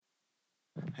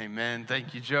Amen.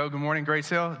 Thank you, Joe. Good morning, Grace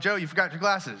Hill. Joe, you forgot your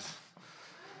glasses.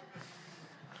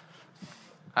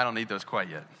 I don't need those quite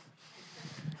yet.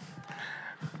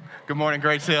 Good morning,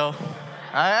 Grace Hill.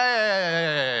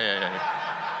 Hey.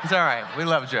 It's all right. We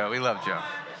love Joe. We love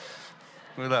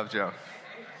Joe.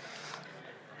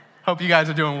 Hope you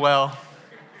guys are doing well.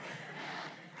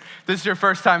 This is your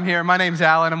first time here. My name's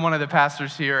Alan. I'm one of the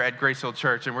pastors here at Grace Hill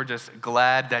Church, and we're just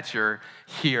glad that you're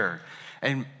here.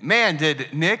 And man,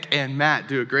 did Nick and Matt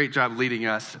do a great job leading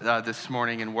us this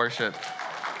morning in worship.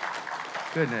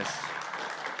 Goodness.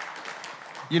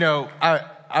 You know,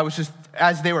 I was just,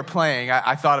 as they were playing,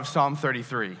 I thought of Psalm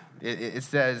 33. It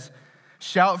says,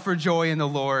 "Shout for joy in the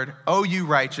Lord, O you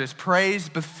righteous, praise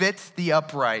befits the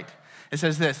upright." It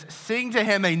says this, "Sing to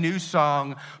him a new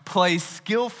song, play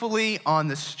skillfully on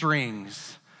the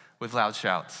strings with loud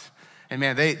shouts." And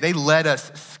man, they led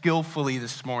us skillfully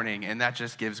this morning, and that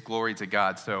just gives glory to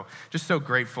God. So just so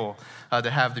grateful to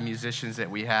have the musicians that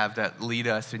we have that lead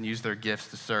us and use their gifts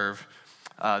to serve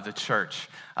the church.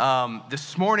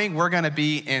 This morning, we're going to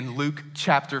be in Luke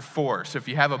chapter 4. So if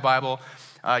you have a Bible,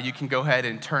 you can go ahead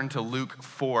and turn to Luke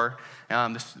 4.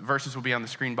 The verses will be on the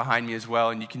screen behind me as well,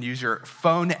 and you can use your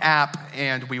phone app,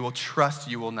 and we will trust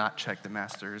you will not check the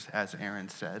masters, as Aaron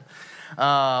said.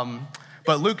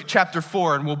 But Luke chapter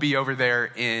 4, and we'll be over there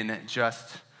in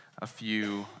just a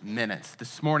few minutes.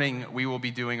 This morning, we will be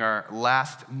doing our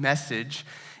last message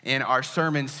in our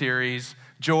sermon series,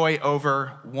 Joy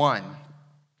Over One.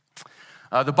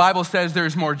 The Bible says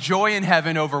there's more joy in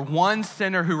heaven over one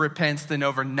sinner who repents than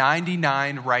over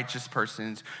 99 righteous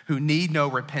persons who need no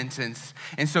repentance.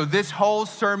 And so this whole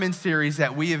sermon series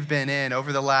that we have been in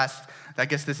over the last, I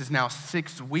guess this is now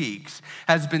 6 weeks,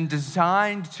 has been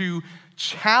designed to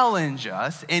challenge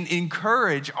us and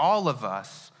encourage all of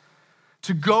us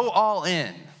to go all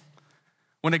in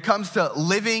when it comes to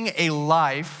living a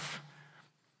life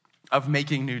of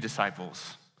making new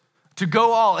disciples. To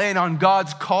go all in on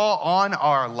God's call on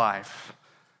our life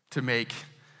to make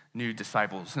new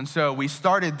disciples. And so we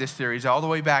started this series all the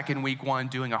way back in week 1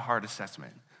 doing a heart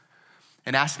assessment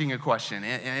and asking a question.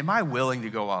 Am I willing to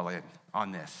go all in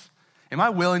on this? Am I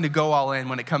willing to go all in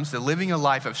when it comes to living a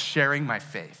life of sharing my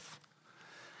faith?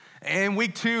 In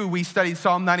week 2, we studied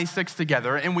Psalm 96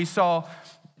 together, and we saw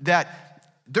that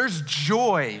there's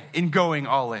joy in going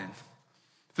all in.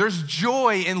 There's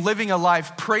joy in living a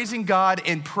life praising God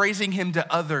and praising him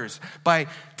to others by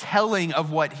telling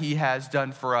of what he has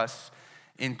done for us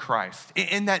in Christ.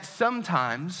 And that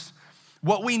sometimes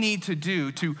what we need to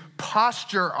do to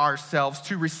posture ourselves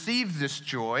to receive this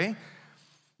joy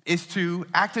is to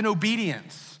act in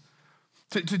obedience,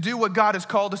 to do what God has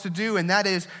called us to do, and that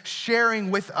is sharing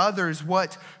with others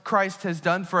what Christ has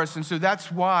done for us. And so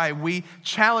that's why we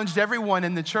challenged everyone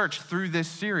in the church through this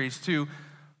series to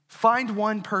find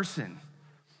one person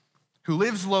who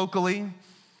lives locally,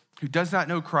 who does not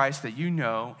know Christ that you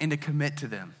know, and to commit to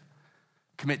them.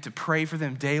 Commit to pray for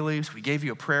them daily. So we gave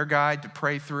you a prayer guide to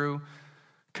pray through.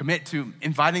 Commit to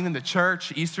inviting them to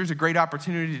church. Easter's a great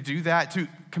opportunity to do that, to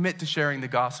commit to sharing the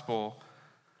gospel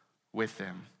with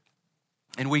them.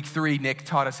 In week 3, Nick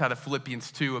taught us out of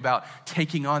Philippians 2 about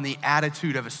taking on the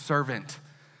attitude of a servant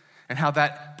and how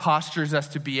that postures us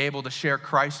to be able to share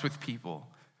Christ with people.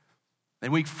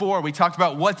 In week 4, we talked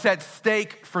about what's at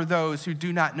stake for those who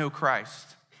do not know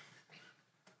Christ.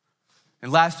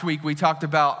 And last week, we talked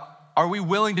about, are we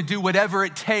willing to do whatever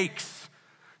it takes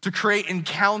to create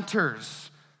encounters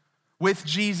with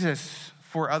Jesus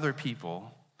for other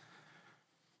people?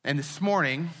 And this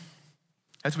morning,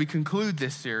 as we conclude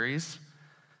this series,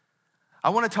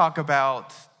 I want to talk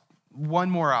about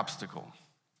one more obstacle.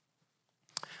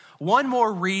 One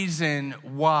more reason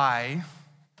why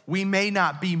we may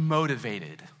not be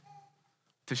motivated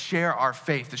to share our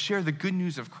faith, to share the good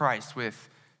news of Christ with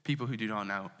people who do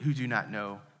not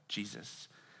know Jesus.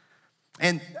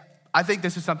 And I think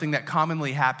this is something that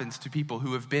commonly happens to people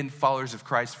who have been followers of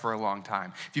Christ for a long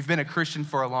time. If you've been a Christian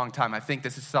for a long time, I think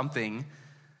this is something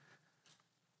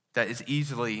that is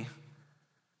easily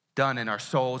done in our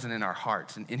souls and in our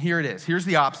hearts. And here it is. Here's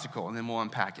the obstacle, and then we'll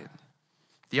unpack it.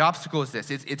 The obstacle is this.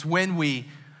 It's when we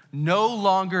no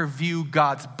longer view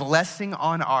God's blessing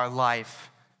on our life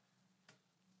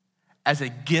as a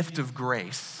gift of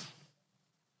grace.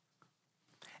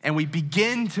 And we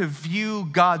begin to view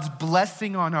God's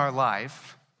blessing on our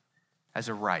life as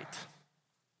a right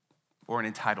or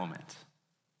an entitlement.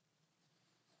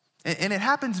 And it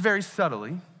happens very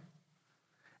subtly.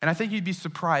 And I think you'd be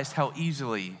surprised how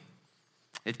easily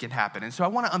it can happen. And so I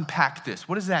want to unpack this.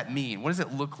 What does that mean? What does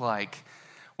it look like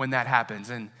when that happens?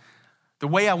 And the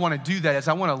way I want to do that is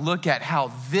I want to look at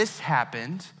how this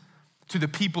happened to the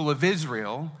people of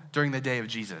Israel during the day of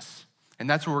Jesus. And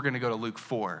that's where we're going to go to Luke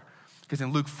 4. Because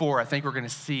in Luke 4, I think we're going to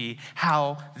see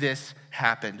how this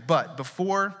happened. But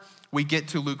before we get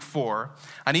to Luke 4,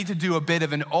 I need to do a bit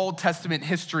of an Old Testament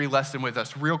history lesson with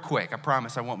us real quick. I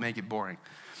promise I won't make it boring.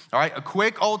 All right, a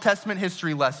quick Old Testament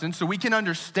history lesson so we can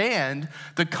understand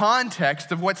the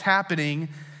context of what's happening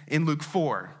in Luke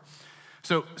 4.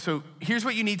 So here's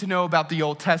what you need to know about the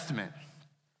Old Testament.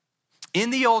 In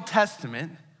the Old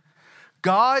Testament,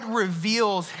 God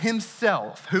reveals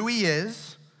himself, who he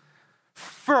is,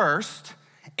 first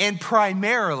and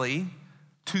primarily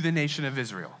to the nation of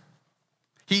Israel.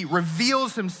 He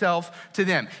reveals himself to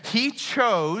them. He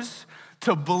chose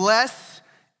to bless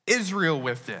Israel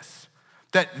with this,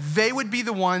 that they would be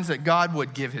the ones that God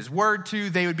would give his word to.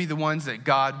 They would be the ones that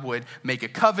God would make a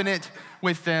covenant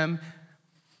with them.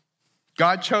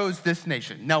 God chose this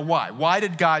nation. Now, why? Why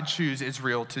did God choose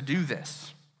Israel to do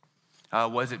this?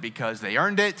 Was it because they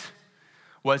earned it?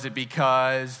 Was it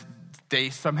because they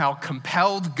somehow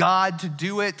compelled God to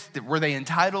do it? Were they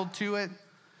entitled to it?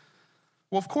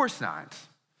 Well, of course not.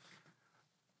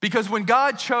 Because when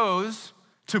God chose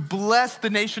to bless the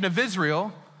nation of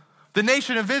Israel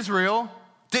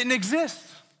didn't exist.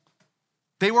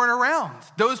 They weren't around.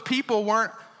 Those people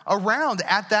weren't around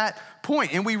at that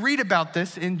point. And we read about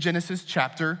this in Genesis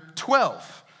chapter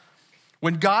 12,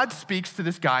 when God speaks to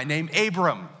this guy named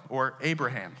Abram or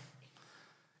Abraham.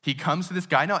 He comes to this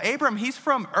guy. Now, Abram, he's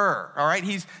from Ur, all right?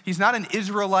 He's not an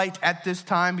Israelite at this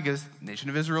time because the nation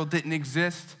of Israel didn't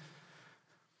exist.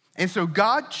 And so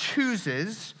God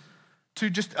chooses to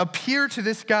just appear to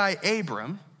this guy,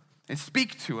 Abram, and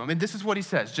speak to him. And this is what he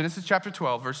says, Genesis chapter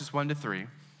 12, verses 1 to 3. It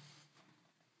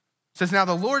says, "Now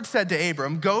the Lord said to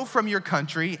Abram, go from your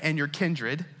country and your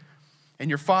kindred and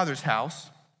your father's house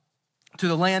to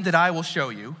the land that I will show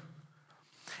you,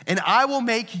 and I will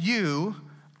make you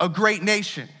a great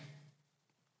nation.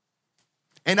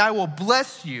 And I will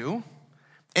bless you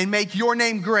and make your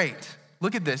name great."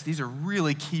 Look at this. These are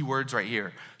really key words right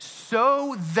here.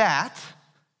 "So that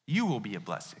you will be a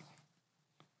blessing.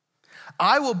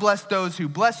 I will bless those who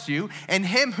bless you, and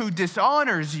him who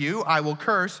dishonors you I will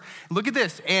curse." Look at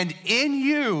this. "And in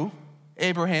you,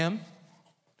 Abraham,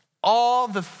 all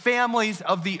the families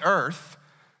of the earth,"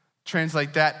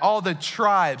 translate that, all the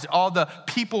tribes, all the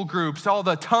people groups, all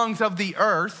the tongues of the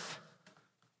earth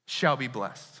shall be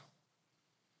blessed.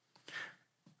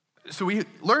 So we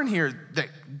learn here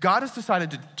that God has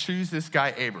decided to choose this guy,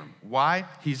 Abram. Why?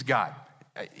 He's God.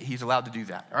 He's allowed to do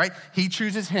that, all right? He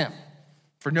chooses him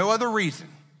for no other reason.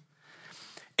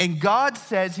 And God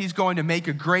says he's going to make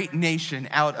a great nation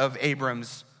out of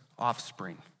Abram's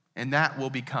offspring, and that will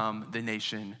become the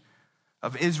nation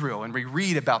of Israel. And we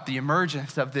read about the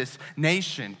emergence of this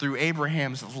nation through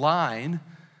Abraham's line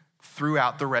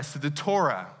throughout the rest of the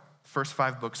Torah, first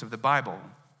 5 books of the Bible.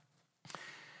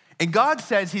 And God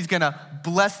says he's going to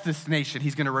bless this nation.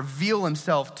 He's going to reveal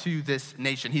himself to this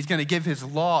nation. He's going to give his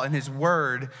law and his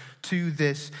word to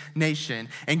this nation.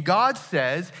 And God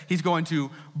says he's going to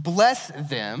bless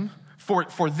them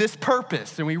for this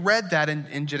purpose. And we read that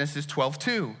in Genesis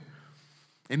 12:2.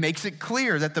 It makes it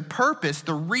clear that the purpose,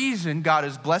 the reason God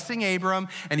is blessing Abram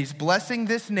and he's blessing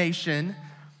this nation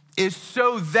is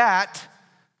so that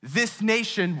this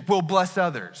nation will bless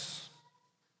others.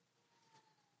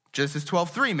 Genesis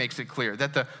 12:3 makes it clear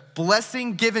that the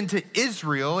blessing given to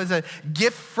Israel is a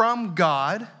gift from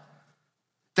God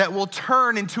that will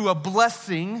turn into a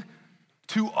blessing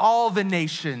to all the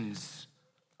nations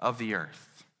of the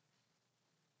earth.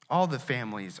 All the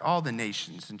families, all the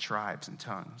nations and tribes and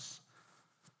tongues.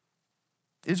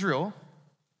 Israel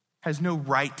has no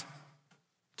right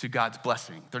to God's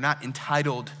blessing. They're not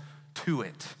entitled to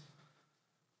it.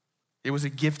 It was a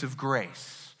gift of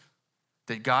grace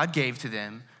that God gave to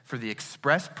them for the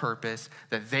express purpose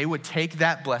that they would take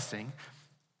that blessing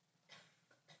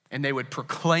and they would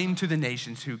proclaim to the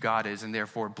nations who God is and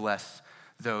therefore bless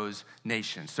those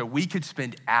nations. So we could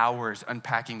spend hours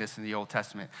unpacking this in the Old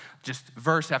Testament, just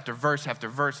verse after verse after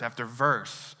verse after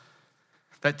verse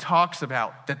that talks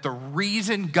about that the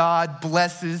reason God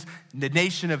blesses the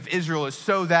nation of Israel is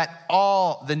so that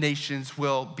all the nations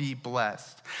will be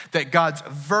blessed. That God's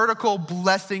vertical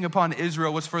blessing upon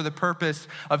Israel was for the purpose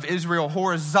of Israel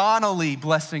horizontally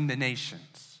blessing the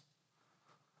nations.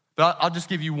 But I'll just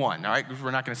give you one, all right? Because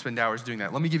we're not going to spend hours doing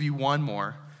that. Let me give you one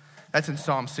more. That's in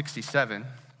Psalm 67.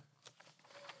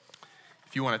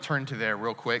 If you want to turn to there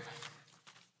real quick.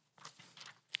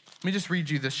 Let me just read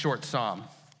you this short psalm,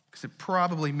 because it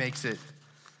probably makes it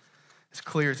as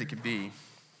clear as it could be. It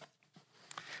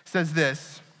says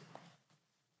this.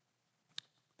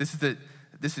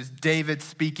 This is David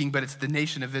speaking, but it's the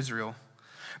nation of Israel.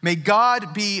 May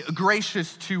God be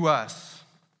gracious to us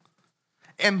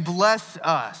and bless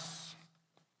us.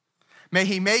 May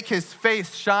he make his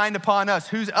face shine upon us.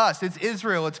 Who's us? It's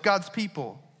Israel. It's God's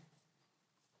people.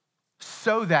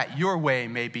 So that your way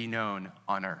may be known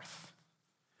on earth.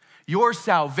 Your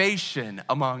salvation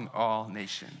among all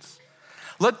nations.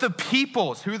 Let the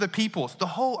peoples, who are the peoples? The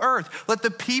whole earth. Let the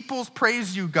peoples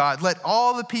praise you, God. Let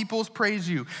all the peoples praise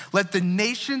you. Let the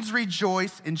nations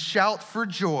rejoice and shout for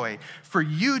joy. For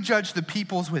you judge the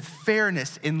peoples with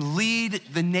fairness and lead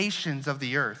the nations of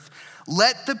the earth.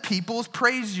 Let the peoples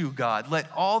praise you, God. Let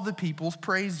all the peoples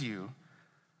praise you.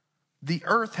 The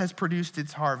earth has produced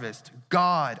its harvest.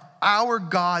 God, our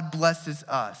God, blesses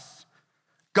us.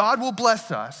 God will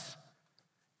bless us,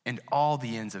 and all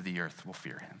the ends of the earth will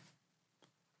fear him.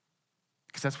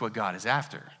 Because that's what God is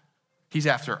after. He's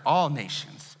after all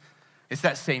nations. It's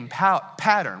that same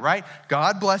pattern, right?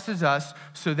 God blesses us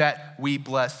so that we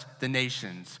bless the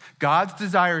nations. God's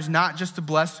desire is not just to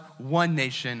bless one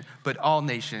nation, but all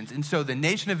nations. And so the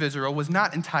nation of Israel was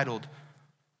not entitled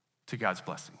to God's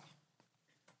blessing.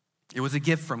 It was a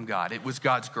gift from God. It was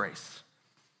God's grace.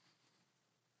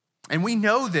 And we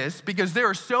know this because there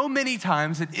are so many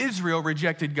times that Israel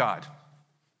rejected God.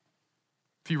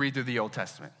 If you read through the Old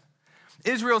Testament.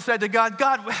 Israel said to God,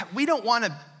 God, we don't want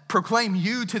to proclaim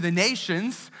you to the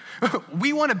nations.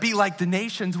 We want to be like the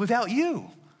nations without you.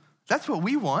 That's what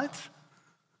we want.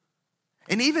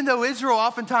 And even though Israel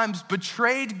oftentimes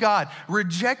betrayed God,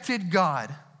 rejected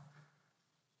God,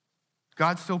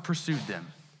 God still pursued them.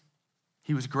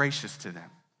 He was gracious to them.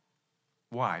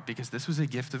 Why? Because this was a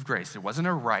gift of grace. It wasn't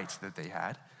a right that they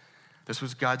had. This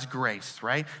was God's grace,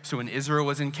 right? So when Israel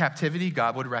was in captivity,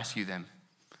 God would rescue them.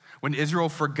 When Israel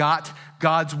forgot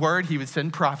God's word, he would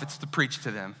send prophets to preach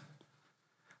to them.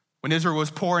 When Israel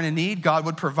was poor and in need, God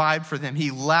would provide for them.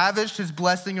 He lavished his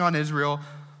blessing on Israel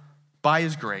by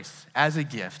his grace as a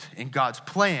gift. And God's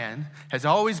plan has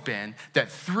always been that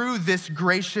through this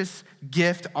gracious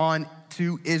gift on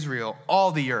to Israel,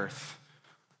 all the earth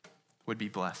would be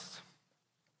blessed.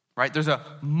 Right? There's a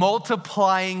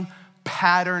multiplying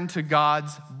pattern to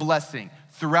God's blessing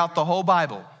throughout the whole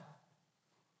Bible.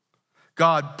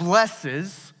 God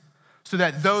blesses so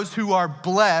that those who are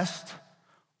blessed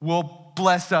will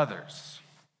bless others.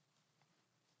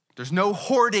 There's no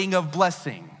hoarding of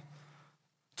blessing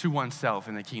to oneself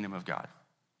in the kingdom of God.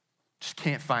 Just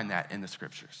can't find that in the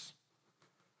scriptures.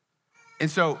 And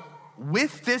so,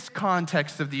 with this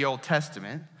context of the Old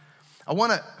Testament, I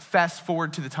want to fast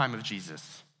forward to the time of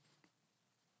Jesus.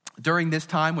 During this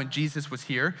time when Jesus was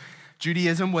here,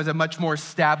 Judaism was a much more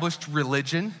established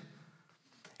religion.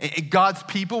 God's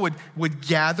people would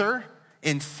gather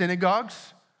in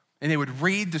synagogues and they would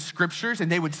read the scriptures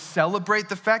and they would celebrate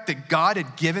the fact that God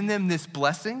had given them this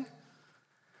blessing.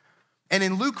 And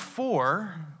in Luke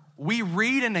 4, we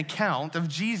read an account of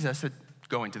Jesus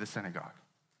going to the synagogue,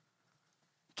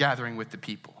 gathering with the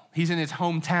people. He's in his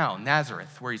hometown,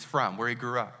 Nazareth, where he's from, where he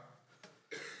grew up.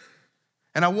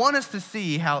 And I want us to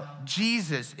see how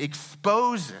Jesus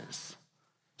exposes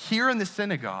here in the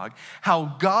synagogue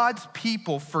how God's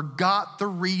people forgot the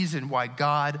reason why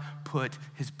God put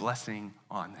his blessing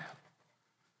on them.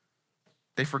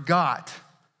 They forgot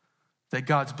that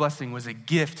God's blessing was a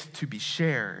gift to be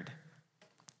shared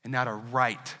and not a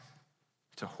right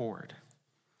to hoard.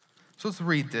 So let's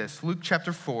read this. Luke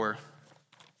chapter 4.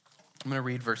 I'm going to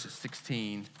read verses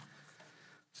 16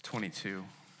 to 22.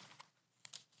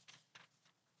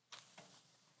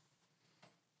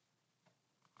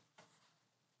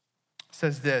 It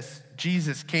says this: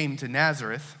 Jesus came to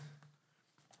Nazareth,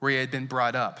 where he had been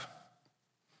brought up.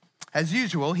 As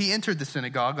usual, he entered the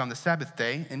synagogue on the Sabbath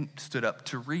day and stood up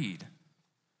to read.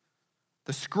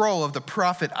 The scroll of the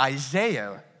prophet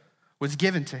Isaiah was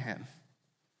given to him.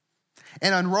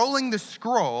 And unrolling the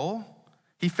scroll,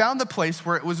 he found the place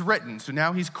where it was written. So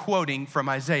now he's quoting from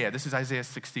Isaiah. This is Isaiah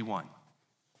 61.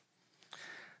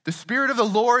 The Spirit of the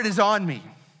Lord is on me,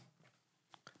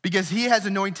 because he has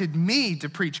anointed me to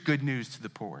preach good news to the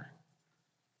poor.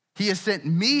 He has sent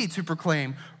me to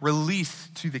proclaim release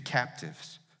to the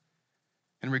captives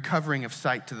and recovering of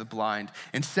sight to the blind,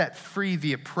 and set free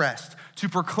the oppressed, to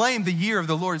proclaim the year of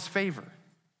the Lord's favor.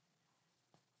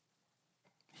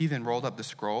 He then rolled up the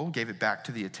scroll, gave it back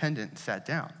to the attendant, and sat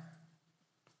down.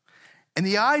 And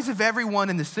the eyes of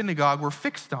everyone in the synagogue were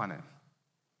fixed on him.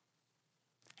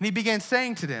 And he began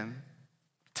saying to them,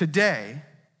 "Today,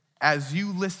 as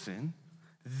you listen,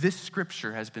 this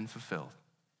scripture has been fulfilled."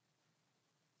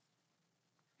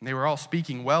 And they were all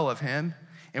speaking well of him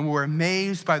and were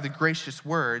amazed by the gracious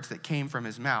words that came from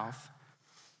his mouth.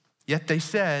 Yet they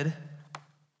said,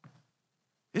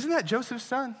 "Isn't that Joseph's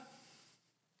son?"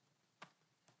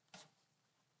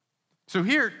 So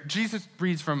here, Jesus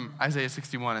reads from Isaiah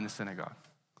 61 in the synagogue.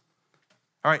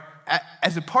 All right,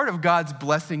 as a part of God's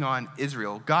blessing on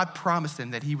Israel, God promised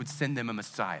them that he would send them a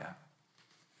Messiah,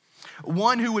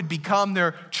 one who would become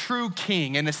their true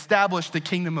king and establish the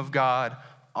kingdom of God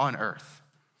on earth,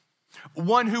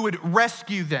 one who would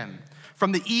rescue them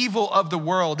from the evil of the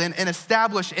world and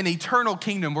establish an eternal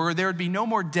kingdom where there would be no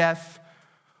more death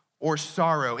or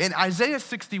sorrow. And Isaiah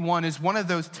 61 is one of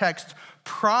those texts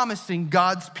promising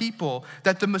God's people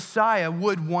that the Messiah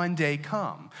would one day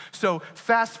come. So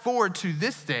fast forward to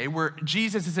this day where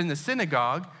Jesus is in the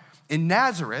synagogue in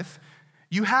Nazareth,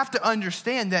 you have to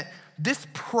understand that this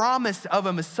promise of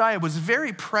a Messiah was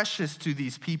very precious to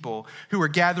these people who were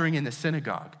gathering in the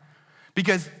synagogue.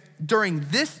 Because during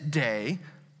this day,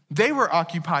 they were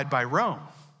occupied by Rome.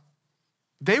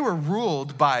 They were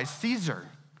ruled by Caesar.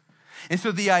 And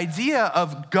so the idea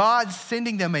of God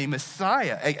sending them a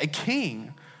Messiah, a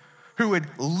king, who would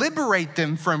liberate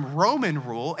them from Roman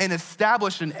rule and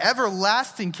establish an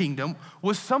everlasting kingdom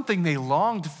was something they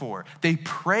longed for, they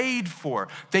prayed for,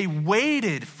 they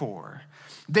waited for.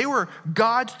 They were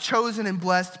God's chosen and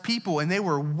blessed people, and they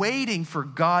were waiting for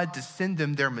God to send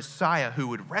them their Messiah who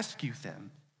would rescue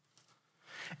them.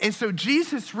 And so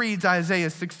Jesus reads Isaiah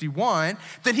 61,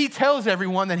 then he tells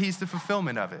everyone that he's the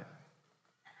fulfillment of it.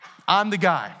 I'm the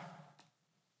guy.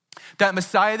 That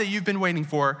Messiah that you've been waiting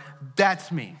for,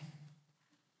 that's me.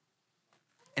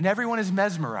 And everyone is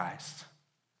mesmerized.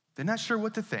 They're not sure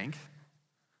what to think.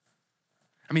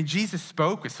 I mean, Jesus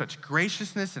spoke with such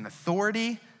graciousness and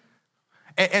authority.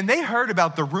 And they heard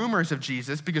about the rumors of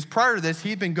Jesus because prior to this,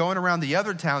 he'd been going around the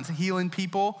other towns healing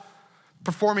people,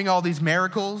 performing all these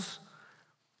miracles.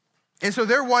 And so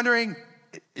they're wondering,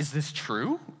 is this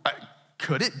true?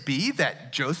 Could it be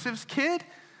that Joseph's kid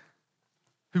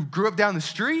who grew up down the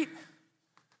street,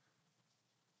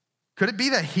 could it be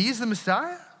that he's the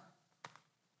Messiah?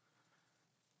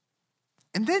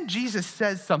 And then Jesus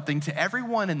says something to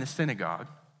everyone in the synagogue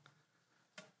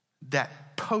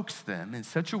that pokes them in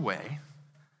such a way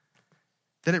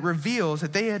that it reveals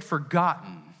that they had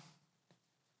forgotten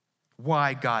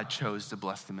why God chose to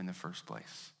bless them in the first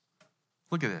place.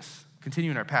 Look at this.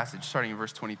 Continuing our passage, starting in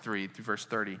verse 23 through verse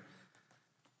 30.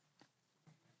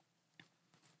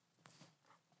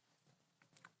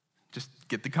 Just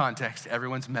get the context.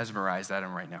 Everyone's mesmerized at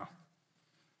him right now.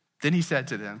 Then he said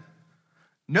to them,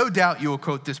 "No doubt you will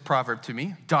quote this proverb to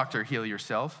me, 'Doctor, heal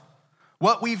yourself.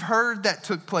 What we've heard that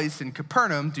took place in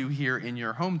Capernaum, do here in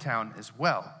your hometown as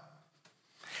well.'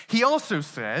 He also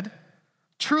said,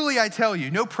 'Truly I tell you,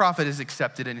 no prophet is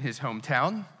accepted in his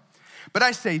hometown. But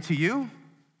I say to you,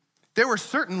 there were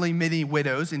certainly many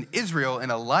widows in Israel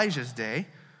in Elijah's day,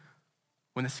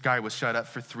 when the sky was shut up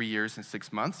for 3 years and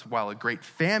 6 months, while a great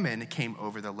famine came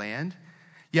over the land.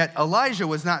 Yet Elijah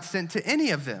was not sent to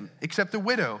any of them, except a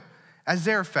widow at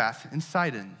Zarephath in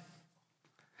Sidon.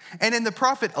 And in the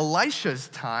prophet Elisha's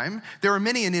time, there were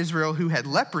many in Israel who had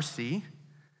leprosy,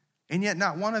 and yet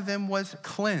not one of them was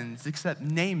cleansed except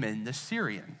Naaman the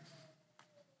Syrian.'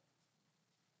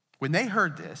 When they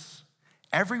heard this,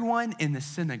 everyone in the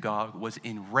synagogue was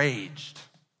enraged.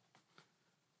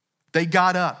 They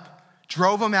got up,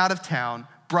 drove him out of town,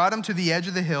 brought him to the edge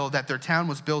of the hill that their town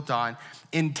was built on,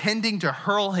 intending to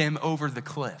hurl him over the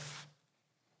cliff.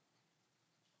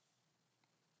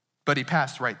 But he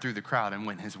passed right through the crowd and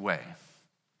went his way."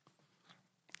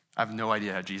 I have no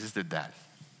idea how Jesus did that.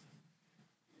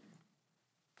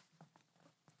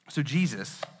 So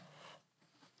Jesus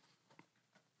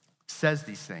says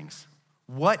these things.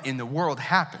 What in the world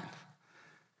happened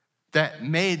that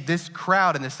made this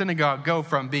crowd in the synagogue go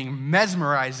from being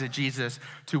mesmerized at Jesus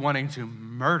to wanting to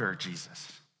murder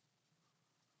Jesus?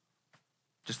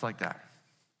 Just like that.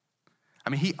 I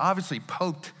mean, he obviously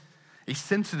poked a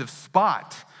sensitive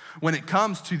spot when it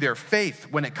comes to their faith,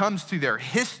 when it comes to their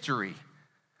history,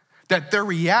 that their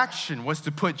reaction was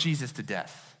to put Jesus to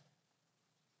death.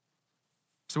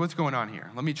 So what's going on here?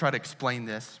 Let me try to explain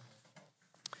this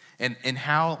and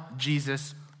how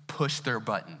Jesus pushed their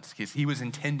buttons, because he was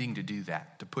intending to do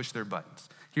that, to push their buttons.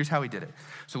 Here's how he did it.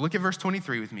 So look at verse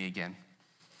 23 with me again.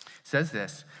 It says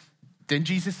this, "Then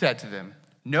Jesus said to them,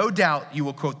 'No doubt you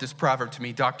will quote this proverb to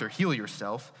me, "Doctor, heal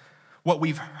yourself. What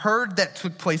we've heard that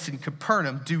took place in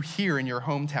Capernaum, do here in your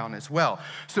hometown as well.'"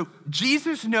 So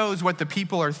Jesus knows what the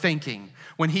people are thinking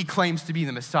when he claims to be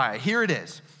the Messiah. Here it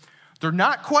is. They're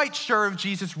not quite sure if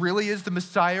Jesus really is the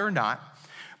Messiah or not.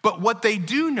 But what they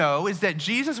do know is that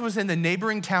Jesus was in the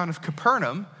neighboring town of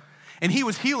Capernaum, and he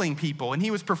was healing people, and he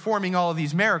was performing all of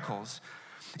these miracles.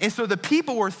 And so the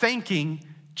people were thinking,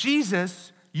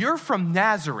 "Jesus, you're from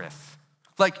Nazareth.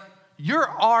 Like, you're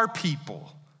our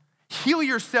people. Heal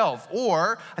yourself.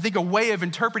 Or, I think a way of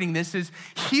interpreting this is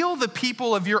heal the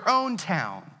people of your own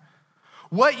town.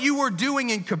 What you were doing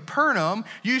in Capernaum,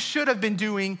 you should have been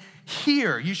doing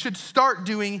here. You should start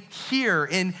doing here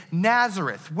in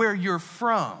Nazareth, where you're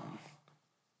from.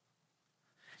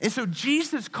 And so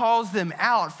Jesus calls them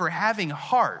out for having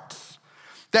hearts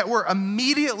that were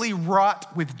immediately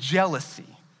wrought with jealousy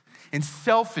and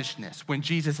selfishness when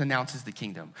Jesus announces the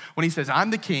kingdom. When he says,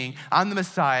 I'm the king, I'm the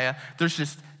Messiah, there's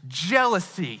just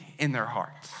jealousy in their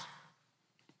hearts.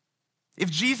 If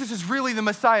Jesus is really the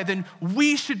Messiah, then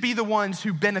we should be the ones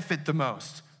who benefit the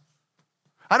most.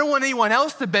 I don't want anyone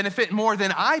else to benefit more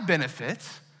than I benefit.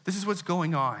 This is what's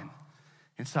going on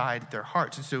inside their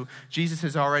hearts. And so Jesus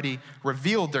has already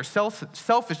revealed their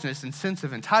selfishness and sense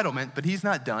of entitlement, but he's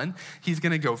not done. He's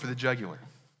going to go for the jugular.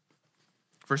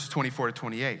 Verses 24 to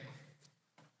 28.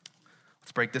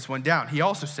 Let's break this one down. He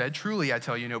also said, truly, I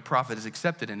tell you, no prophet is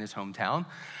accepted in his hometown.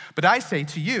 But I say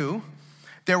to you,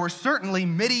 there were certainly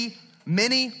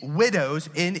many widows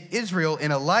in Israel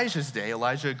in Elijah's day,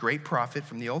 Elijah, a great prophet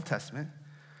from the Old Testament,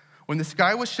 when the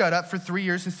sky was shut up for 3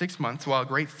 years and 6 months while a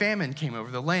great famine came over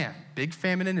the land. Big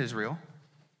famine in Israel.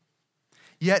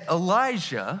 Yet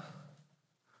Elijah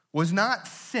was not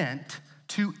sent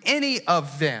to any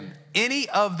of them, any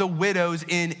of the widows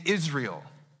in Israel,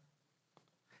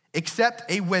 except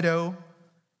a widow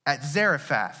at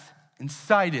Zarephath in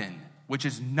Sidon, which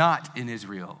is not in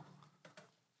Israel.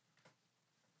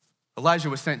 Elijah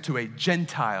was sent to a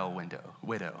Gentile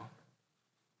widow.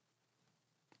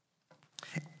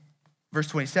 Verse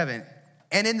 27,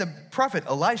 and in the prophet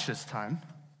Elisha's time,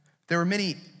 there were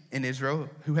many in Israel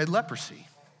who had leprosy.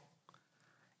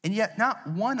 And yet not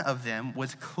one of them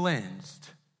was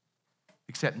cleansed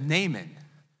except Naaman,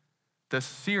 the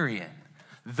Syrian,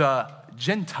 the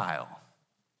Gentile.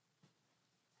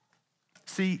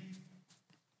 See,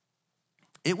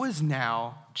 it was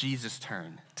now Jesus'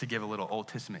 turn to give a little Old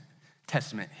Testament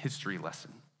history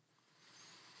lesson.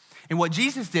 And what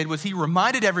Jesus did was he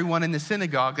reminded everyone in the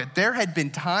synagogue that there had been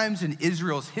times in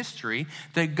Israel's history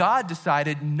that God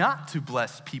decided not to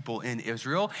bless people in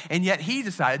Israel, and yet he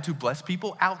decided to bless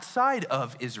people outside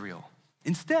of Israel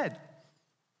instead,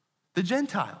 the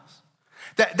Gentiles.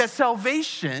 That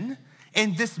salvation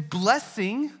and this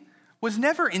blessing was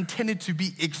never intended to be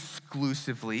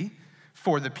exclusively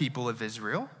for the people of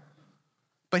Israel,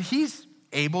 but he's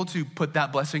able to put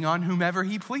that blessing on whomever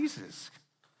he pleases.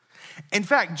 In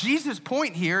fact, Jesus'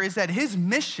 point here is that his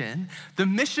mission, the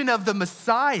mission of the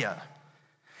Messiah,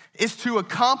 is to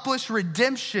accomplish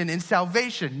redemption and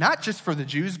salvation, not just for the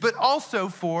Jews, but also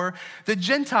for the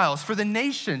Gentiles, for the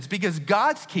nations, because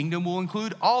God's kingdom will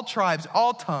include all tribes,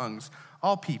 all tongues,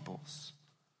 all peoples.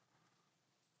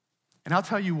 And I'll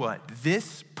tell you what,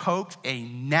 this poked a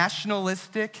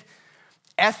nationalistic,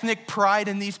 ethnic pride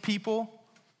in these people,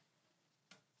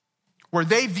 where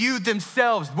they viewed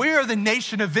themselves, we are the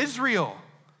nation of Israel,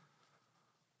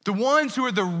 the ones who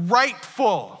are the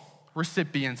rightful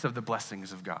recipients of the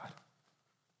blessings of God,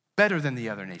 better than the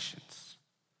other nations.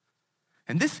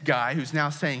 And this guy who's now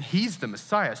saying he's the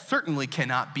Messiah certainly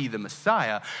cannot be the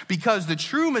Messiah, because the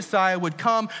true Messiah would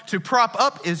come to prop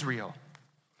up Israel,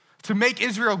 to make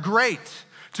Israel great,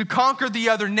 to conquer the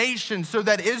other nations so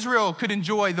that Israel could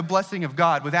enjoy the blessing of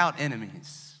God without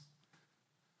enemies.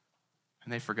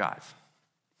 And they forgot.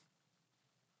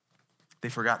 They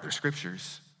forgot their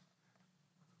scriptures.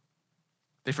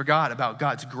 They forgot about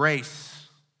God's grace,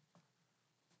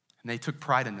 and they took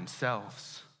pride in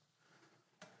themselves.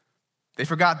 They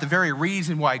forgot the very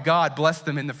reason why God blessed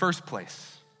them in the first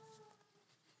place.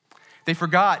 They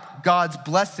forgot God's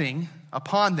blessing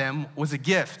upon them was a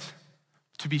gift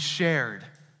to be shared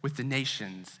with the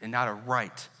nations and not a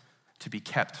right to be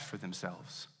kept for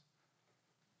themselves.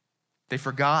 They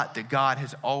forgot that God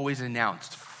has always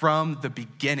announced from the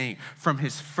beginning, from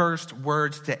his first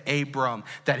words to Abram,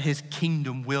 that his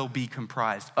kingdom will be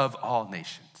comprised of all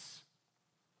nations.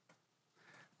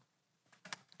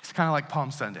 It's kind of like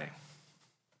Palm Sunday,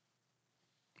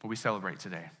 what we celebrate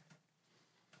today.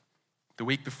 The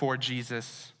week before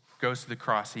Jesus goes to the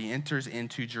cross, he enters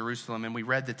into Jerusalem, and we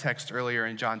read the text earlier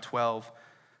in John 12,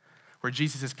 where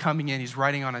Jesus is coming in, he's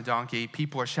riding on a donkey,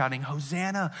 people are shouting,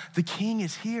 Hosanna, the king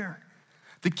is here.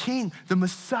 The king, the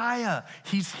Messiah,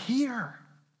 he's here.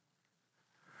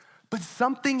 But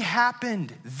something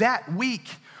happened that week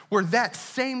where that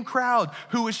same crowd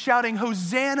who was shouting,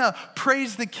 Hosanna,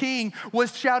 praise the king,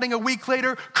 was shouting a week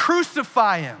later,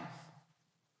 crucify him.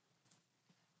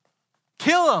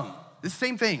 Kill him. The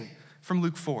same thing from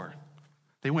Luke 4.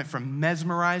 They went from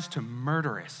mesmerized to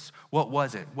murderous. What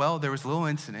was it? Well, there was a little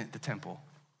incident at the temple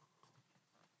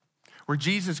where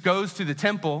Jesus goes to the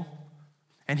temple,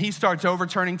 and he starts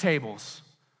overturning tables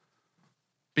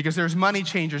because there's money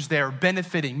changers there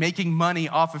benefiting, making money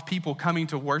off of people coming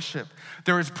to worship.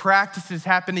 There was practices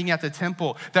happening at the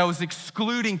temple that was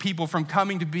excluding people from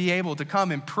coming to be able to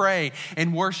come and pray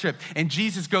and worship. And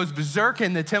Jesus goes berserk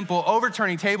in the temple,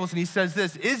 overturning tables, and he says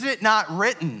this, "Is it not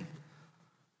written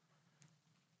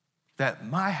that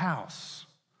my house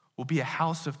will be a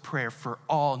house of prayer for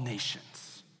all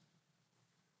nations?"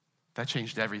 That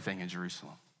changed everything in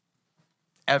Jerusalem.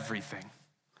 Everything.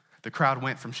 The crowd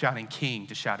went from shouting king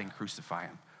to shouting crucify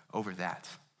him over that.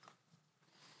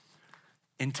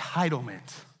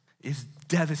 Entitlement is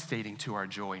devastating to our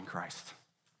joy in Christ,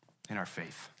 in our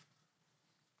faith.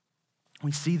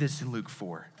 We see this in Luke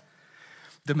 4.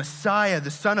 The Messiah,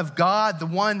 the Son of God, the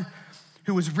one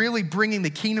who was really bringing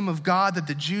the kingdom of God that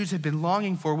the Jews had been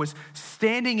longing for, was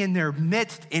standing in their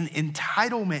midst, and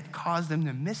entitlement caused them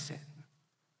to miss it.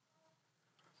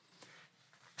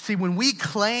 See, when we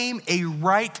claim a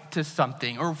right to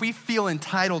something, or if we feel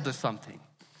entitled to something,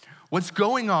 what's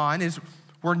going on is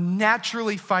we're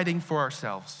naturally fighting for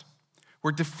ourselves.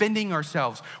 We're defending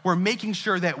ourselves. We're making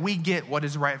sure that we get what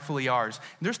is rightfully ours.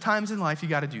 And there's times in life you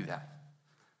got to do that.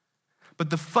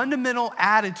 But the fundamental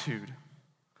attitude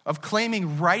of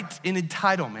claiming rights and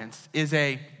entitlements is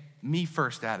a me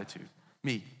first attitude,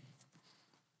 me.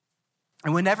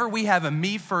 And whenever we have a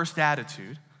me first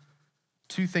attitude,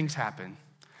 two things happen.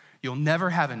 You'll never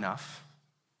have enough.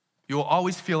 You'll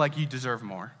always feel like you deserve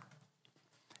more.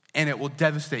 And it will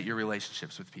devastate your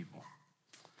relationships with people.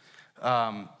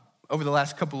 Over the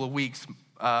last couple of weeks,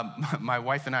 my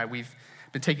wife and I, we've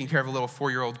been taking care of a little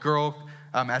 4-year-old girl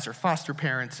as her foster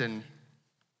parents. And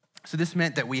so this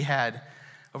meant that we had,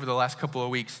 over the last couple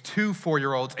of weeks, 2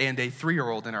 4-year-olds and a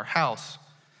 3-year-old in our house.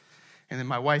 And then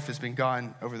my wife has been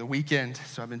gone over the weekend,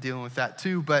 so I've been dealing with that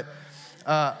too. But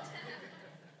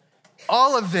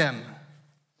all of them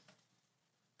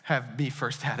have me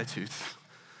first attitudes.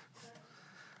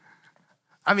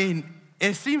 I mean,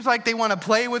 it seems like they want to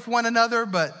play with one another,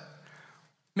 but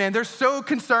man, they're so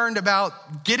concerned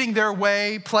about getting their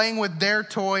way, playing with their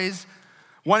toys,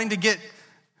 wanting to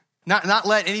not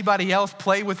let anybody else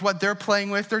play with what they're playing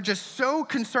with. They're just so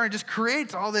concerned. It just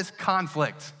creates all this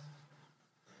conflict.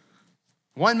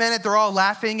 One minute they're all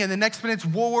laughing, and the next minute it's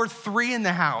World War III in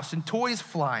the house and toys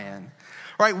flying.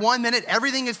 Right, 1 minute,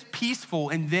 everything is peaceful,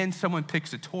 and then someone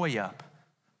picks a toy up.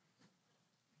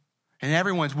 And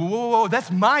everyone's, whoa, that's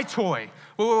my toy.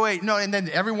 Wait, no, and then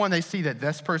everyone, they see that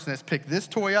this person has picked this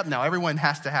toy up. Now everyone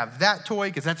has to have that toy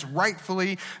because that's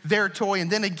rightfully their toy. And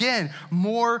then again,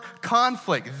 more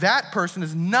conflict. That person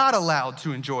is not allowed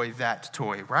to enjoy that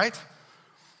toy, right?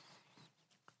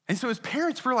 And so as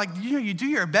parents, we're like, you do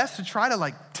your best to try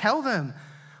to tell them,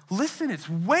 listen, it's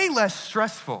way less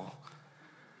stressful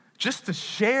just to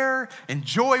share,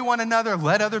 enjoy one another,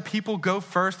 let other people go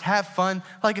first, have fun.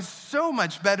 It's so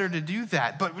much better to do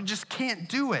that, but we just can't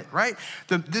do it, right?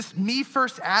 This me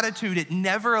first attitude, it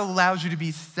never allows you to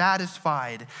be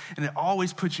satisfied, and it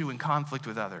always puts you in conflict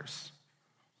with others.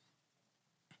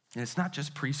 And it's not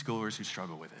just preschoolers who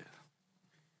struggle with it.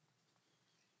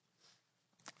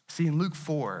 See, in Luke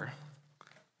 4,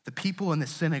 the people in the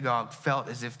synagogue felt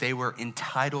as if they were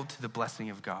entitled to the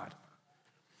blessing of God.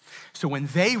 So when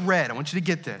they read, I want you to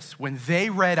get this, when they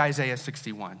read Isaiah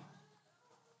 61,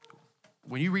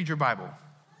 when you read your Bible,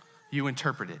 you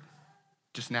interpret it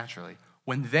just naturally.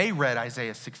 When they read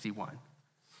Isaiah 61,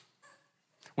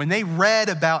 when they read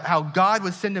about how God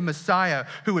would send a Messiah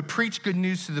who would preach good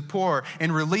news to the poor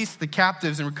and release the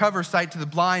captives and recover sight to the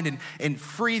blind and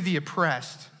free the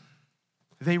oppressed,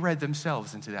 they read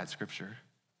themselves into that scripture.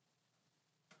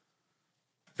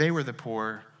 They were the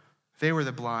poor. They were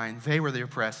the blind, they were the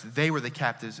oppressed, they were the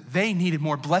captives. They needed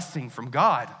more blessing from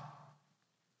God.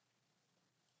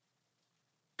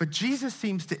 But Jesus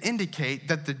seems to indicate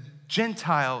that the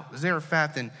Gentile,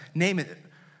 Zarephath and Naaman,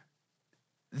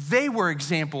 they were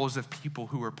examples of people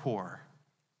who were poor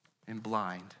and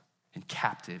blind and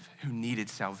captive, who needed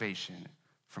salvation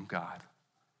from God,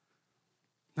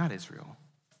 not Israel.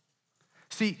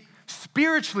 See,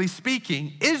 spiritually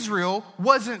speaking, Israel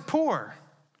wasn't poor.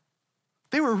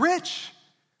 They were rich.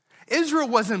 Israel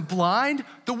wasn't blind.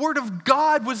 The word of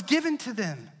God was given to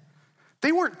them.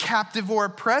 They weren't captive or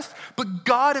oppressed, but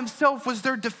God himself was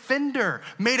their defender,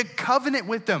 made a covenant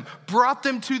with them, brought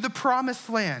them to the promised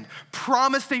land,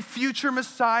 promised a future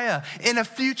Messiah in a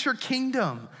future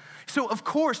kingdom. So of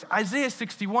course, Isaiah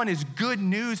 61 is good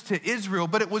news to Israel,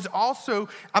 but it wasn't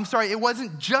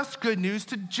just good news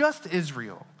to just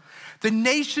Israel. The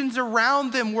nations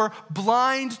around them were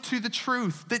blind to the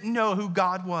truth, didn't know who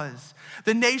God was.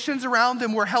 The nations around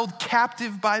them were held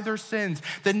captive by their sins.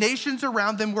 The nations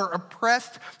around them were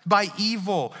oppressed by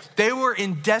evil. They were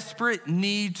in desperate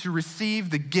need to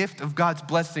receive the gift of God's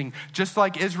blessing, just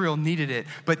like Israel needed it.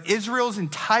 But Israel's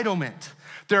entitlement,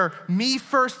 their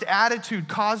me-first attitude,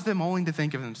 caused them only to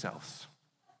think of themselves.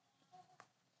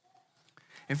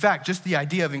 In fact, just the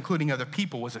idea of including other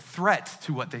people was a threat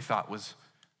to what they thought was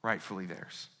rightfully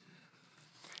theirs.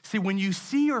 See, when you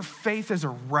see your faith as a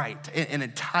right, an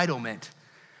entitlement,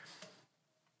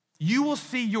 you will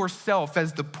see yourself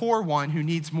as the poor one who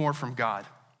needs more from God,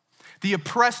 the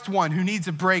oppressed one who needs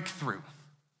a breakthrough,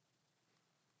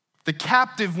 the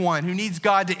captive one who needs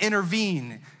God to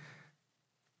intervene.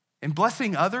 And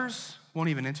blessing others won't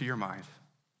even enter your mind.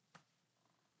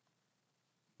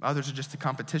 Others are just a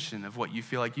competition of what you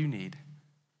feel like you need.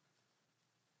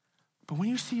 But when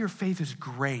you see your faith as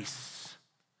grace,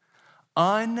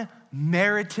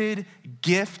 unmerited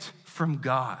gift from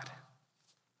God,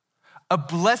 a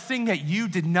blessing that you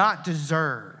did not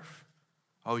deserve,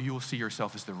 oh, you will see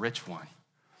yourself as the rich one,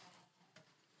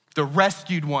 the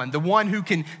rescued one, the one who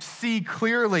can see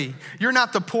clearly. You're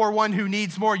not the poor one who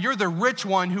needs more. You're the rich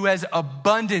one who has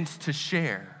abundance to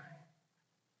share.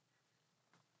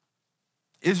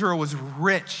 Israel was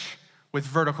rich with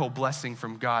vertical blessing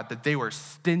from God, that they were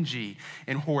stingy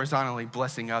in horizontally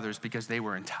blessing others because they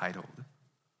were entitled,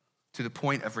 to the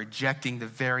point of rejecting the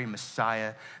very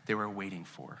Messiah they were waiting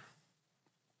for.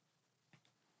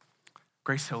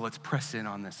 Grace Hill, let's press in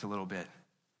on this a little bit.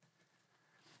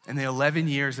 In the 11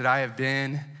 years that I have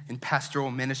been in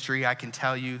pastoral ministry, I can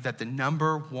tell you that the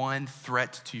number one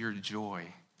threat to your joy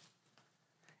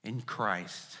in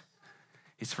Christ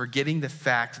is forgetting the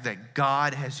fact that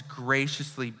God has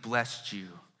graciously blessed you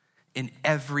in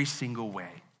every single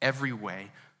way,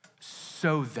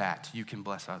 so that you can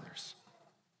bless others.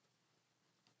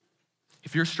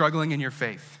 If you're struggling in your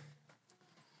faith,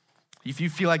 if you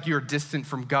feel like you're distant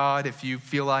from God, if you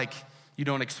feel like you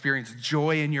don't experience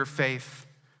joy in your faith,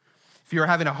 if you're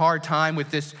having a hard time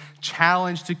with this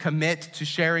challenge to commit to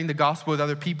sharing the gospel with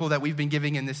other people that we've been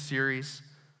giving in this series,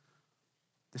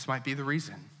 this might be the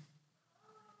reason.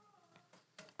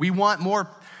 We want more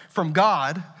from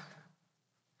God,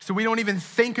 so we don't even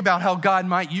think about how God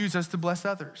might use us to bless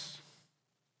others.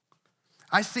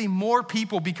 I see more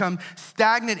people become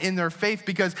stagnant in their faith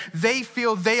because they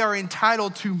feel they are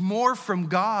entitled to more from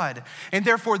God, and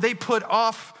therefore they put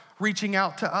off reaching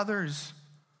out to others.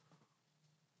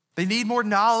 They need more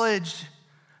knowledge.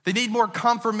 They need more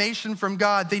confirmation from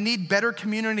God. They need better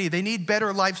community. They need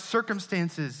better life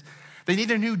circumstances. They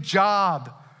need a new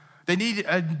job. They need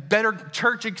a better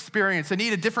church experience. They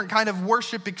need a different kind of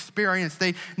worship experience.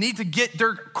 They need to get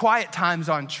their quiet times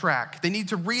on track. They need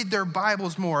to read their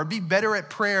Bibles more, or be better at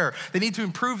prayer. They need to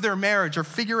improve their marriage or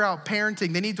figure out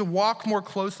parenting. They need to walk more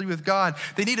closely with God.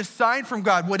 They need a sign from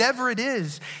God, whatever it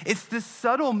is. It's this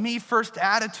subtle me-first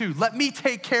attitude. Let me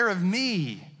take care of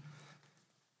me.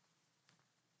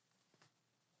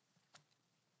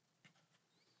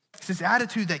 It's this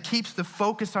attitude that keeps the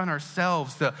focus on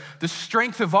ourselves, the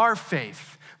strength of our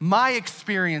faith, my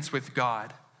experience with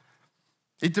God.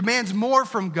 It demands more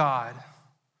from God.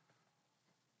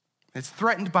 It's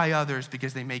threatened by others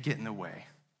because they may get in the way.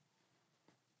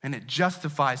 And it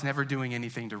justifies never doing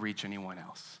anything to reach anyone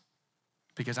else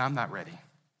because I'm not ready.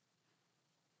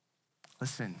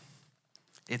 Listen,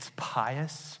 it's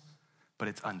pious, but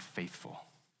it's unfaithful.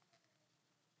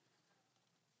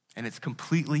 And it's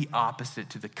completely opposite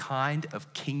to the kind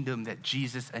of kingdom that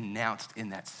Jesus announced in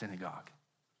that synagogue.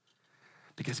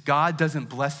 Because God doesn't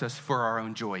bless us for our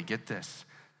own joy. Get this.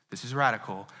 This is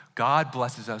radical. God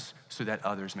blesses us so that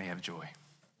others may have joy.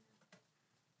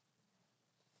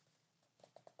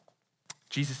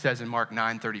 Jesus says in Mark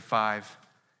 9:35,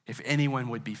 if anyone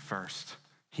would be first,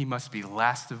 he must be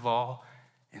last of all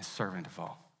and servant of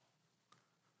all.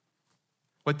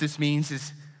 What this means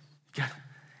is,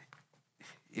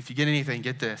 if you get anything,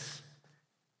 get this,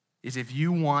 is if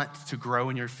you want to grow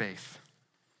in your faith,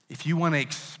 if you want to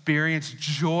experience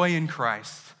joy in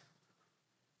Christ,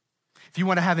 if you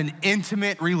want to have an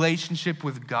intimate relationship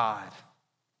with God,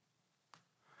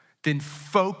 then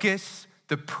focus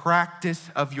the practice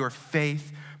of your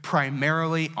faith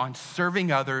primarily on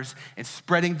serving others and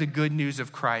spreading the good news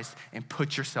of Christ, and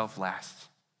put yourself last.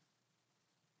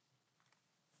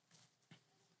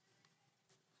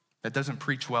 That doesn't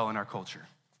preach well in our culture.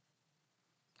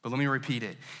 But let me repeat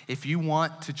it. If you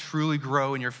want to truly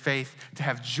grow in your faith, to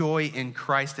have joy in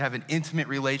Christ, to have an intimate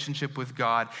relationship with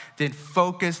God, then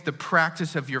focus the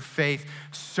practice of your faith,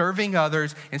 serving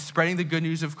others and spreading the good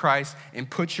news of Christ, and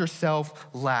put yourself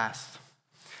last.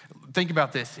 Think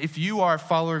about this. If you are a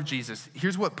follower of Jesus,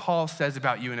 here's what Paul says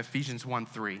about you in Ephesians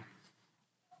 1:3.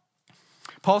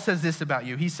 Paul says this about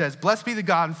you. He says, "Blessed be the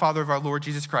God and Father of our Lord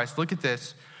Jesus Christ." Look at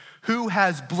this. "Who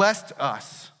has blessed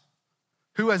us,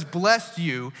 who has blessed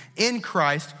you in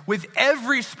Christ with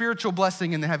every spiritual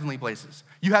blessing in the heavenly places."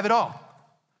 You have it all.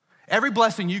 Every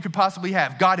blessing you could possibly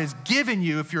have, God has given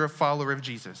you if you're a follower of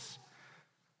Jesus.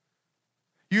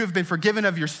 You have been forgiven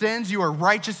of your sins. You are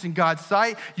righteous in God's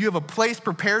sight. You have a place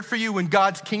prepared for you in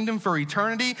God's kingdom for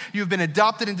eternity. You have been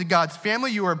adopted into God's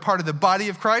family. You are a part of the body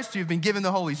of Christ. You have been given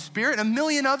the Holy Spirit and a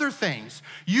million other things.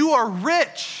 You are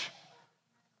rich.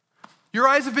 Your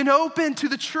eyes have been opened to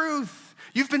the truth.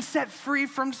 You've been set free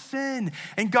from sin.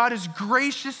 And God has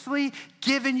graciously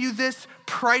given you this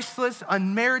priceless,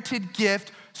 unmerited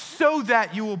gift so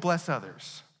that you will bless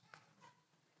others.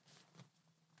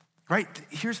 Right?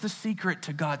 Here's the secret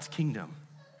to God's kingdom.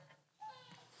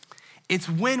 It's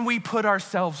when we put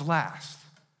ourselves last.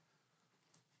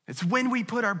 It's when we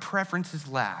put our preferences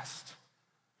last.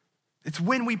 It's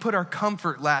when we put our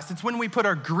comfort last. It's when we put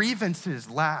our grievances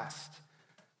last.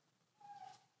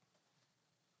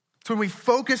 It's when we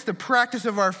focus the practice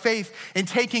of our faith in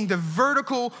taking the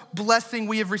vertical blessing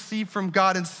we have received from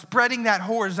God and spreading that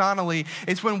horizontally.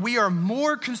 It's when we are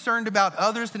more concerned about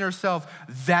others than ourselves.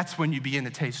 That's when you begin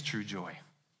to taste true joy.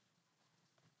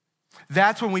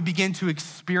 That's when we begin to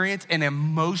experience an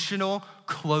emotional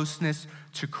closeness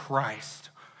to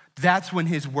Christ. That's when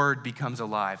his word becomes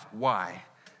alive. Why?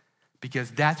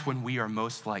 Because that's when we are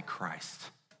most like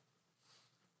Christ.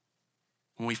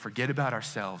 When we forget about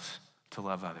ourselves to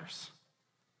love others.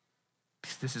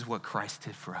 Because this is what Christ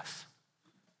did for us.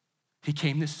 He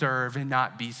came to serve and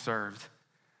not be served.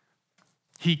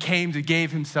 He came to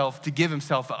give himself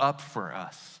up for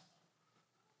us.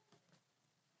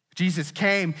 Jesus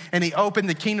came and he opened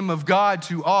the kingdom of God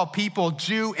to all people,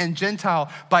 Jew and Gentile,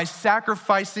 by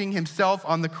sacrificing himself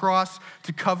on the cross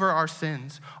to cover our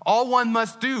sins. All one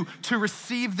must do to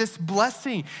receive this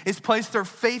blessing is place their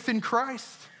faith in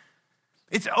Christ.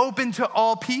 It's open to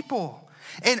all people.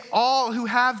 And all who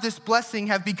have this blessing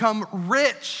have become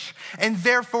rich and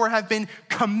therefore have been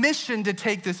commissioned to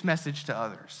take this message to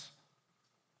others.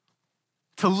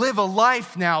 To live a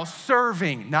life now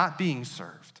serving, not being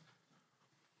served.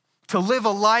 To live a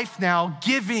life now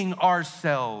giving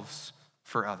ourselves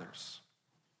for others.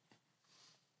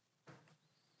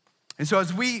 And so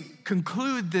as we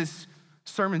conclude this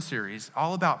sermon series,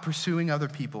 all about pursuing other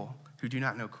people who do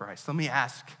not know Christ, let me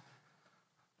ask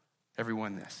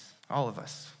everyone this, all of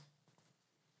us.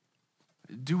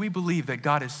 Do we believe that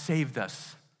God has saved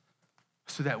us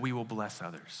so that we will bless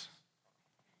others?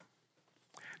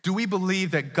 Do we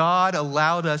believe that God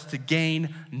allowed us to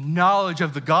gain knowledge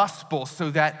of the gospel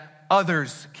so that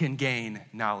others can gain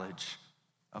knowledge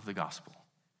of the gospel?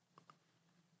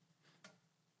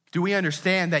 Do we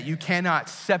understand that you cannot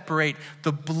separate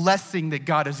the blessing that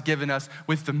God has given us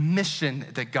with the mission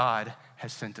that God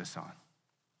has sent us on?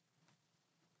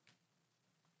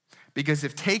 Because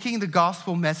if taking the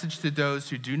gospel message to those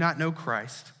who do not know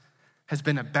Christ has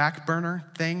been a back burner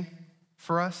thing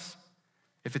for us,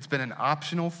 if it's been an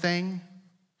optional thing,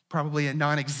 probably a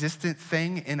non-existent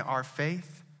thing in our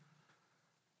faith,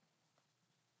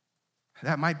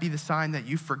 that might be the sign that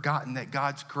you've forgotten that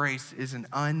God's grace is an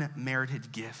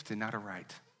unmerited gift and not a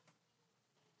right.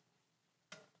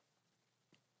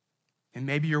 And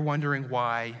maybe you're wondering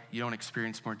why you don't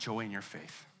experience more joy in your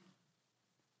faith.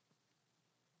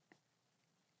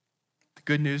 The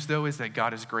good news, though, is that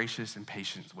God is gracious and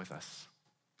patient with us.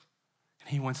 And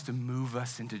he wants to move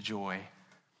us into joy.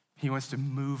 He wants to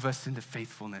move us into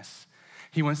faithfulness.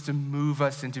 He wants to move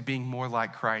us into being more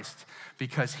like Christ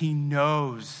because he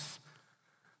knows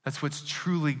that's what's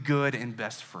truly good and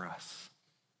best for us.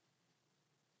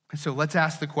 And so let's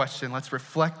ask the question. Let's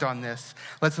reflect on this.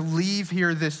 Let's leave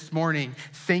here this morning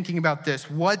thinking about this.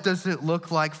 What does it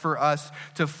look like for us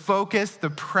to focus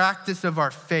the practice of our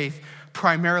faith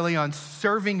primarily on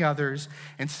serving others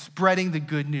and spreading the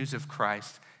good news of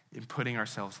Christ and putting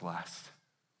ourselves last?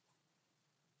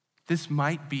 This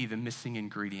might be the missing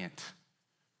ingredient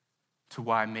to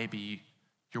why maybe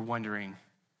you're wondering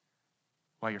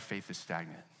why your faith is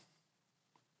stagnant.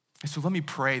 And so let me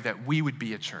pray that we would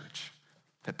be a church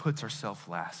that puts ourselves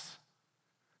last,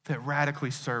 that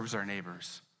radically serves our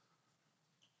neighbors,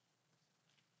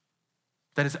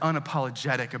 that is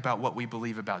unapologetic about what we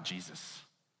believe about Jesus,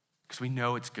 because we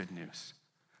know it's good news,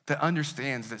 that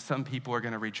understands that some people are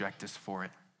going to reject us for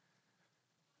it,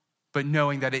 but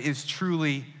knowing that it is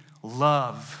truly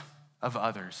love of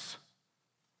others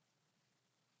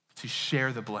to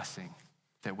share the blessing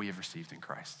that we have received in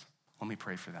Christ. Let me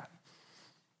pray for that.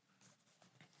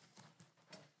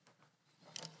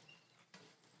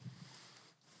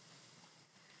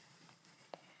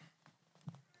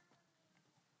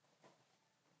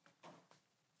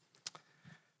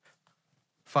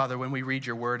 Father, when we read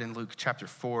your word in Luke chapter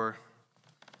 4,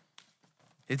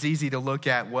 it's easy to look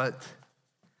at what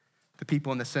the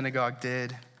people in the synagogue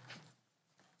did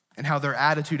and how their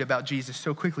attitude about Jesus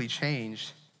so quickly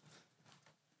changed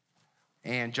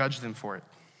and judge them for it.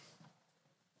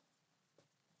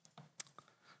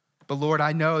 But Lord,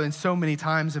 I know in so many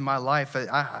times in my life,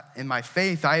 in my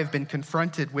faith, I have been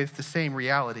confronted with the same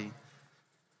reality.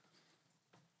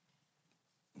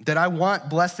 That I want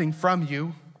blessing from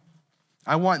you.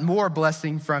 I want more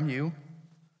blessing from you,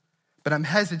 but I'm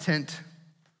hesitant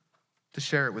to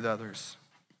share it with others.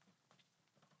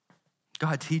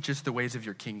 God, teach us the ways of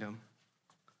your kingdom.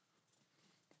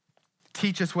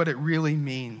 Teach us what it really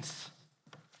means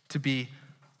to be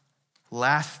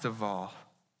last of all,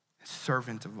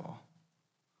 servant of all.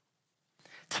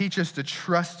 Teach us to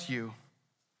trust you,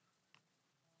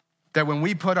 that when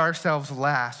we put ourselves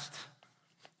last,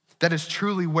 that is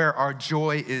truly where our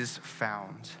joy is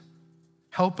found.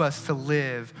 Help us to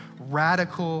live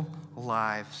radical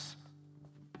lives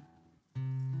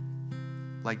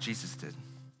like Jesus did.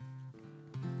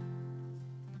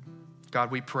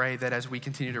 God, we pray that as we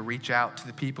continue to reach out to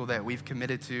the people that we've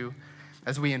committed to,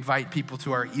 as we invite people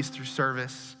to our Easter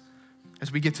service, as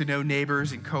we get to know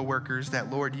neighbors and coworkers, that,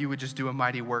 Lord, you would just do a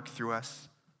mighty work through us,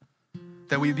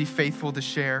 that we would be faithful to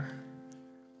share,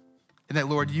 and that,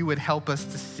 Lord, you would help us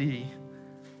to see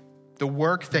the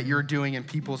work that you're doing in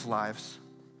people's lives.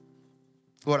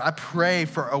 Lord, I pray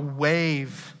for a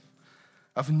wave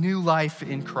of new life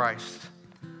in Christ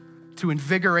to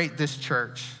invigorate this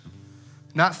church,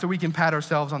 not so we can pat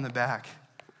ourselves on the back,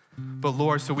 but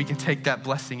Lord, so we can take that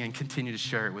blessing and continue to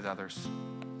share it with others.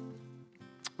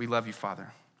 We love you,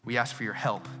 Father. We ask for your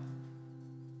help,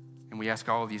 and we ask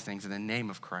all of these things in the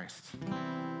name of Christ.